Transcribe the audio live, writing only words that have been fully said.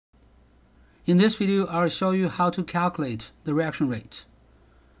In this video, I'll show you how to calculate the reaction rate.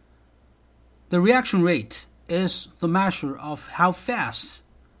 The reaction rate is the measure of how fast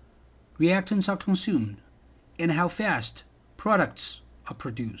reactants are consumed and how fast products are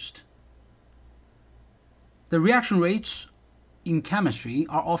produced. The reaction rates in chemistry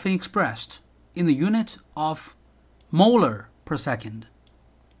are often expressed in the unit of molar per second.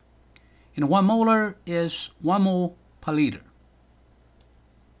 And 1 molar is 1 mole per liter.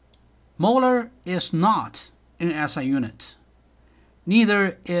 Molar is not an SI unit.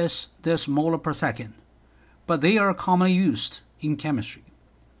 Neither is this molar per second, but they are commonly used in chemistry.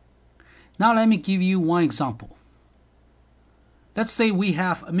 Now let me give you one example. Let's say we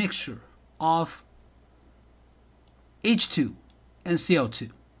have a mixture of H2 and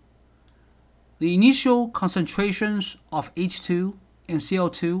CO2. The initial concentrations of H2 and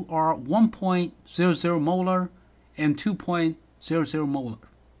CO2 are 1.00 molar and 2.00 molar.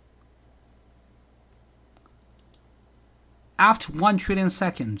 After 1 trillion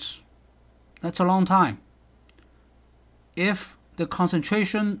seconds, that's a long time. If the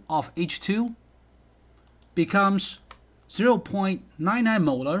concentration of H2 becomes 0.99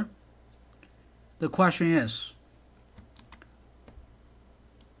 molar, the question is,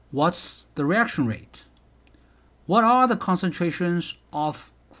 what's the reaction rate? What are the concentrations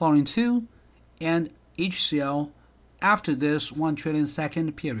of chlorine 2 and HCl after this 1 trillion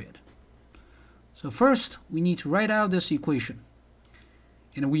second period? So first, we need to write out this equation,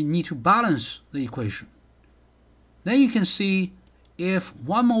 and we need to balance the equation. Then you can see if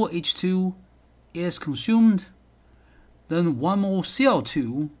 1 mole H2 is consumed, then 1 mole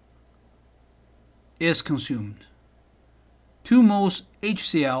CO2 is consumed. 2 moles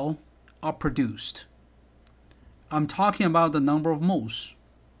HCl are produced. I'm talking about the number of moles.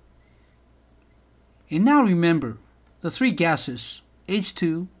 And now remember, the 3 gases,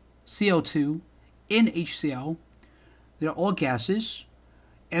 H2, CO2, and HCl, they're all gases,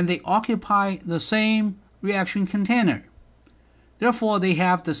 and they occupy the same reaction container. Therefore, they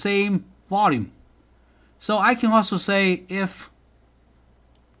have the same volume. So I can also say if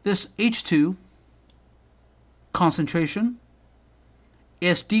this H2 concentration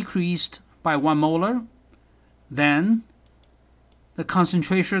is decreased by 1 molar, then the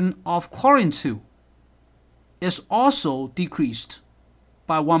concentration of chlorine 2 is also decreased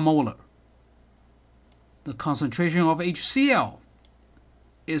by 1 molar. The concentration of HCl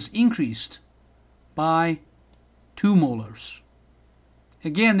is increased by 2 molars.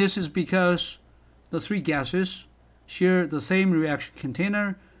 Again, this is because the 3 gases share the same reaction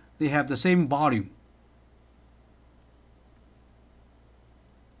container. They have the same volume.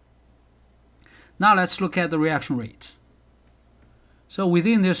 Now let's look at the reaction rate. So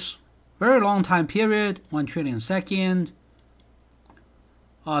within this very long time period, 1 trillion second,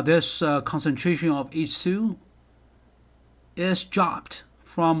 this concentration of H2 is dropped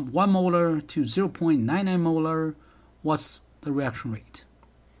from 1 molar to 0.99 molar. What's the reaction rate?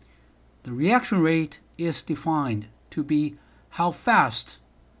 The reaction rate is defined to be how fast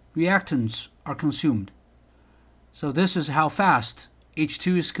reactants are consumed. So this is how fast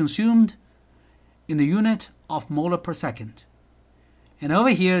H2 is consumed in the unit of molar per second. And over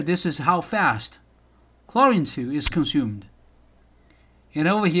here, this is how fast chlorine 2 is consumed. And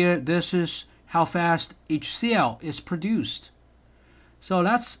over here, this is how fast HCl is produced. So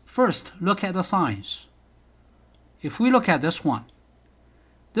let's first look at the signs. If we look at this one,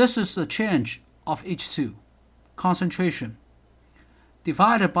 this is the change of H2 concentration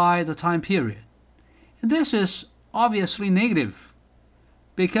divided by the time period. And this is obviously negative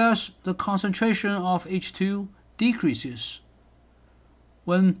because the concentration of H2 decreases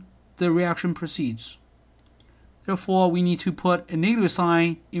when the reaction proceeds. Therefore, we need to put a negative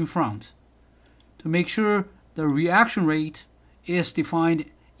sign in front to make sure the reaction rate is defined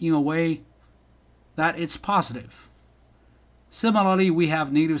in a way that it's positive. Similarly, we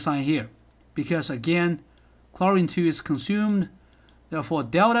have negative sign here because, again, chlorine 2 is consumed. Therefore,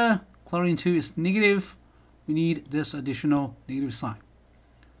 delta chlorine 2 is negative. We need this additional negative sign.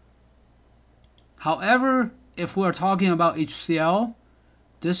 However, if we're talking about HCl,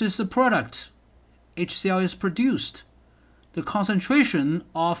 this is the product. HCl is produced. The concentration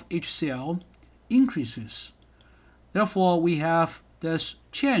of HCl increases. Therefore, we have this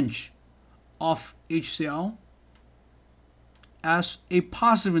change of HCl as a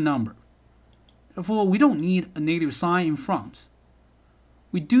positive number. Therefore, we don't need a negative sign in front.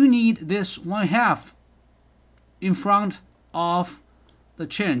 We do need this 1/2 in front of the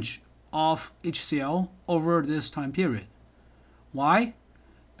change of HCl over this time period. Why?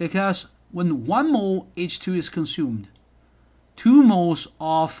 Because when 1 mole H2 is consumed, 2 moles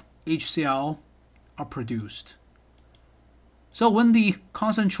of HCl are produced. So when the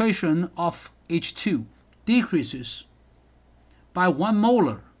concentration of H2 decreases by 1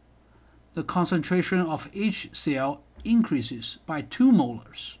 molar, the concentration of HCl increases by 2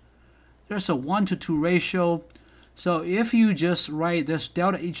 molars. There's a 1:2 ratio. So if you just write this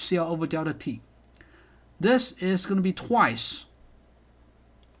delta HCl over delta T, this is going to be twice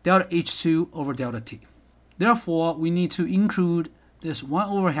delta H2 over delta T. Therefore, we need to include this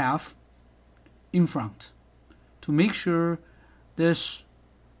 1/2 in front to make sure this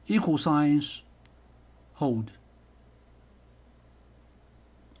equal signs hold.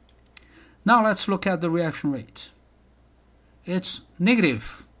 Now let's look at the reaction rate. It's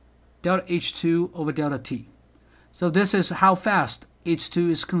negative delta H2 over delta T. So this is how fast H2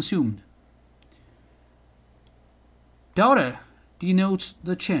 is consumed. Delta denotes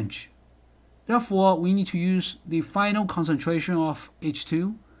the change. Therefore, we need to use the final concentration of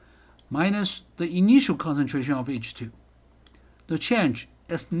H2 minus the initial concentration of H2. The change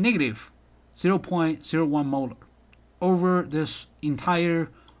is negative 0.01 molar over this entire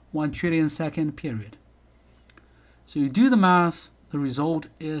 1 trillion second period. So you do the math, the result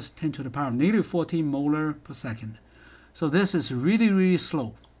is 10 to the power of negative 14 molar per second. So this is really, really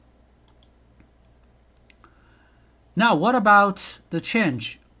slow. Now, what about the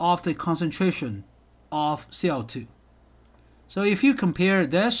change of the concentration of Cl2? So if you compare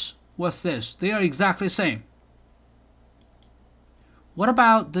this with this, they are exactly the same. What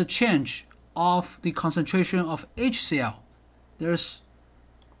about the change of the concentration of HCl? There's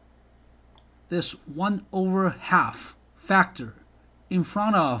this 1/2 factor in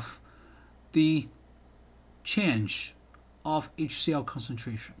front of the change of HCl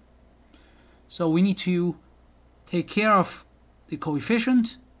concentration. So we need to take care of the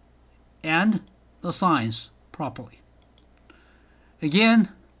coefficient and the signs properly.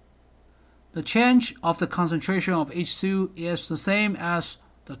 Again, the change of the concentration of H2 is the same as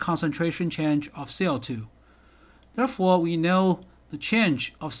the concentration change of Cl2. Therefore, we know the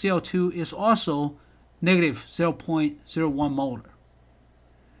change of Cl2 is also negative 0.01 molar.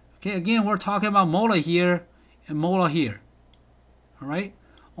 Okay, again, we're talking about molar here and molar here. All right?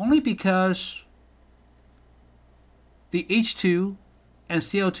 Only because the H2 and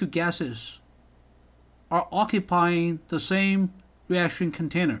Cl2 gases are occupying the same reaction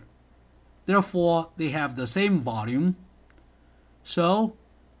container. Therefore, they have the same volume. So,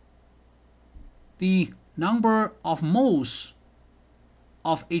 the number of moles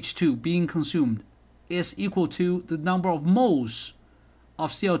of H2 being consumed is equal to the number of moles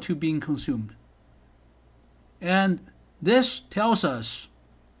of Cl2 being consumed. And this tells us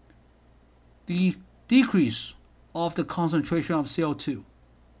the decrease of the concentration of Cl2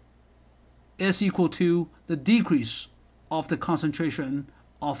 is equal to the decrease of the concentration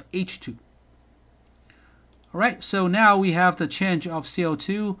of H2. Alright, so now we have the change of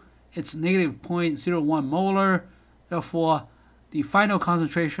Cl2. It's negative 0.01 molar. Therefore, the final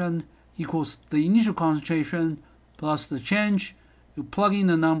concentration equals the initial concentration plus the change. You plug in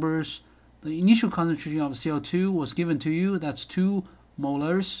the numbers. The initial concentration of Cl2 was given to you. That's 2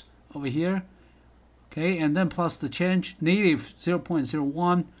 molars over here. Okay, and then plus the change, negative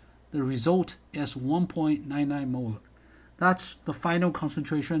 0.01. The result is 1.99 molar. That's the final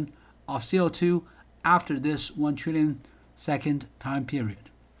concentration of Cl2 after this 1 trillion second time period.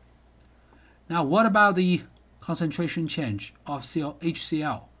 Now, what about the concentration change of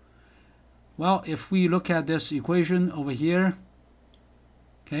HCl? Well, if we look at this equation over here,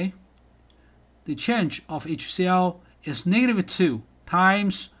 okay, the change of HCl is negative 2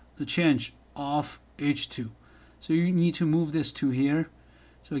 times the change of H2. So you need to move this 2 here.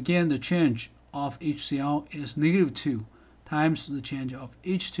 So again, the change of HCl is negative 2 times the change of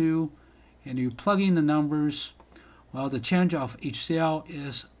H2, and you plug in the numbers. Well, the change of HCl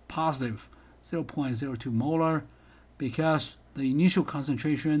is positive 0.02 molar because the initial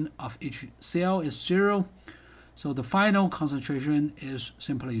concentration of HCl is 0. So the final concentration is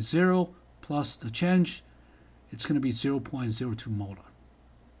simply 0 plus the change. It's going to be 0.02 molar.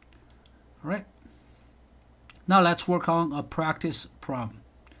 All right. Now let's work on a practice problem.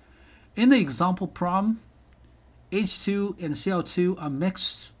 In the example problem, H2 and Cl2 are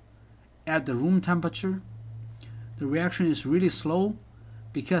mixed at the room temperature. The reaction is really slow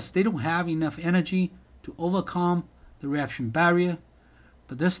because they don't have enough energy to overcome the reaction barrier.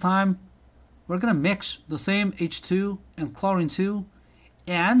 But this time, we're going to mix the same H2 and chlorine 2,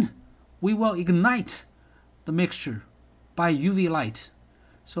 and we will ignite the mixture by UV light.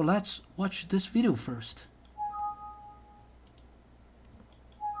 So let's watch this video first.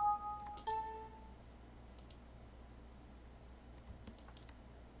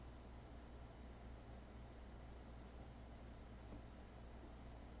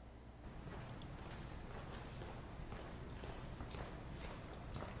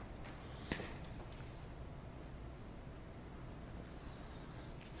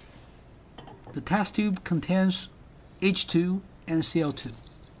 The test tube contains H2 and Cl2.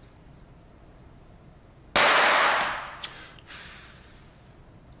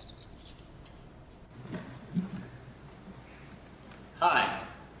 Hi,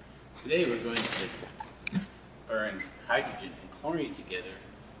 today we're going to burn hydrogen and chlorine together.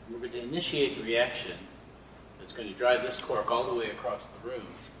 We're going to initiate the reaction that's going to drive this cork all the way across the room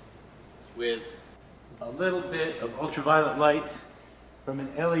with a little bit of ultraviolet light from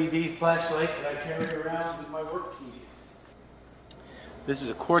an LED flashlight that I carry around with my work keys. This is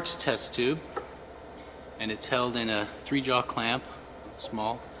a quartz test tube, and it's held in a 3-jaw clamp,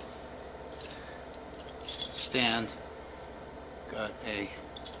 small stand. Got a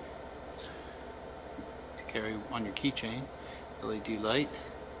to carry on your keychain, LED light,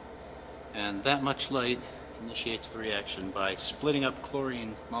 and that much light initiates the reaction by splitting up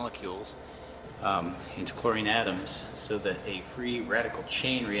chlorine molecules into chlorine atoms so that a free radical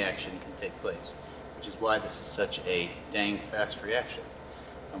chain reaction can take place, which is why this is such a dang fast reaction.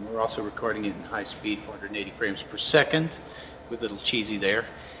 We're also recording it in high speed, 480 frames per second, with a little cheesy there,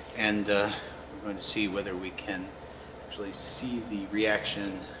 and we're going to see whether we can actually see the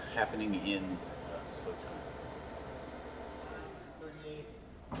reaction happening in slow time. 38.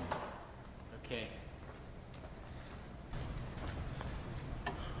 Okay.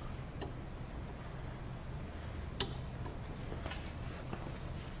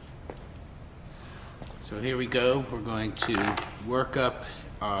 So here we go. We're going to work up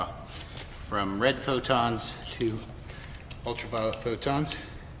from red photons to ultraviolet photons.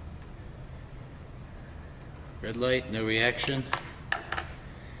 Red light, no reaction.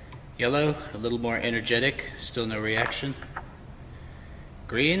 Yellow, a little more energetic, still no reaction.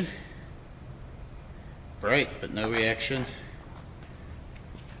 Green, bright but no reaction.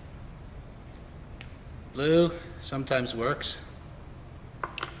 Blue, sometimes works.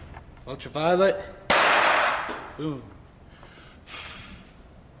 Ultraviolet, boom.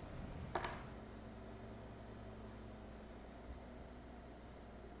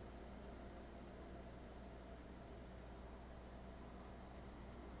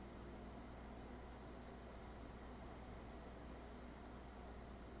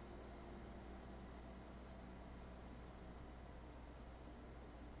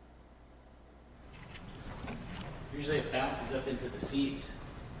 Usually it bounces up into the seats.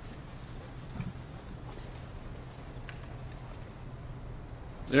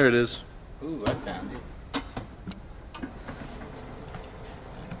 There it is. Ooh, I found it.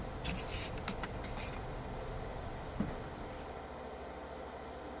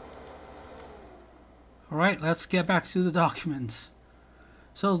 Alright, let's get back to the document.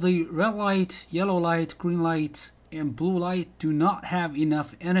 So the red light, yellow light, green light, and blue light do not have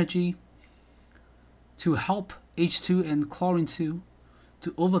enough energy to help H2 and chlorine 2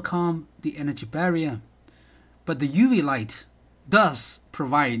 to overcome the energy barrier. But the UV light does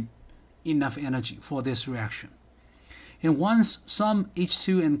provide enough energy for this reaction. And once some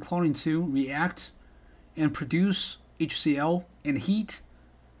H2 and chlorine 2 react and produce HCl and heat,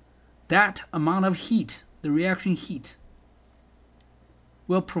 that amount of heat, the reaction heat,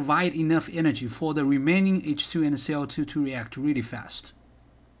 will provide enough energy for the remaining H2 and Cl2 to react really fast.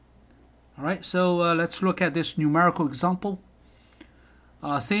 Alright, so let's look at this numerical example.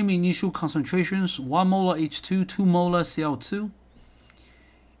 Same initial concentrations, 1 molar H2, 2 molar Cl2.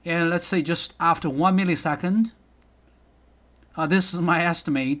 And let's say just after 1 millisecond, this is my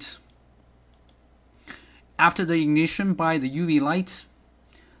estimate. After the ignition by the UV light,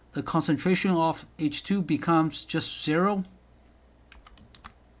 the concentration of H2 becomes just 0.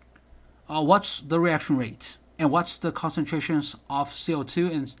 What's the reaction rate? And what's the concentrations of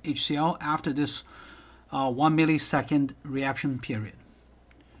CO2 and HCl after this 1 millisecond reaction period?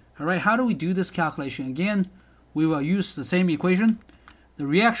 Alright, how do we do this calculation? Again, we will use the same equation. The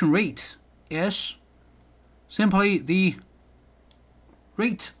reaction rate is simply the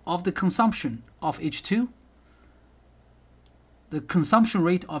rate of the consumption of H2, the consumption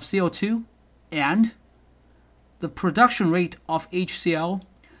rate of CO2, and the production rate of HCl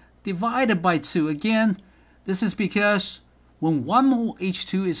divided by 2. Again, this is because when 1 mole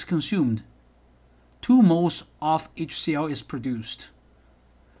H2 is consumed, 2 moles of HCl is produced.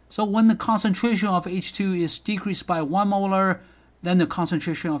 So when the concentration of H2 is decreased by 1 molar, then the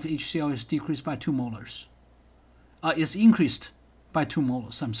concentration of HCl is decreased by 2 molars. Is increased by 2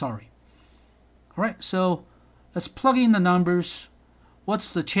 molars, I'm sorry. Alright, so let's plug in the numbers. What's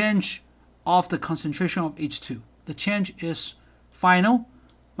the change of the concentration of H2? The change is final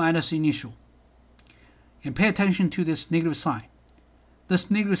minus initial. And pay attention to this negative sign.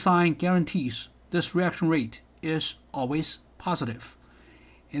 This negative sign guarantees this reaction rate is always positive.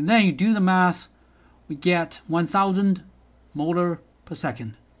 And then you do the math, we get 1,000 molar per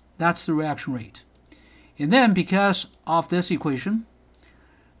second. That's the reaction rate. And then because of this equation,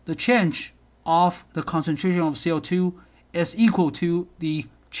 the change of the concentration of CO2 is equal to the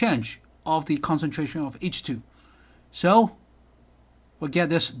change of the concentration of H2. So we get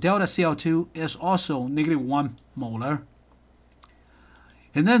this delta CO2 is also -1 molar.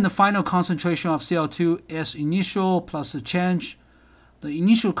 And then the final concentration of CO2 is initial plus the change. The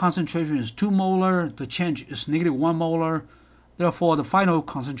initial concentration is 2 molar, the change is -1 molar. Therefore, the final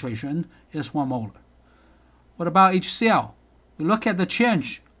concentration is 1 molar. What about HCl? We look at the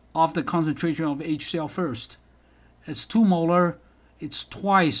change of the concentration of HCl first. It's 2 molar. It's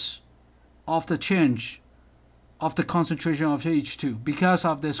twice of the change of the concentration of H2 because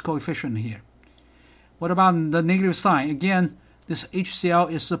of this coefficient here. What about the negative sign? Again, this HCl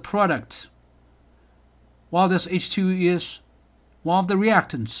is the product, while this H2 is one of the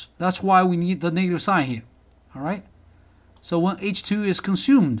reactants. That's why we need the negative sign here. All right? So when H2 is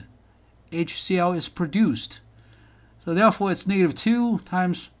consumed, HCl is produced. So therefore, it's -2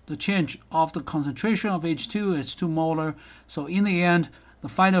 times the change of the concentration of H2. It's 2 molar. So in the end, the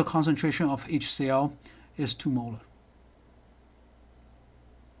final concentration of HCl is 2 molar.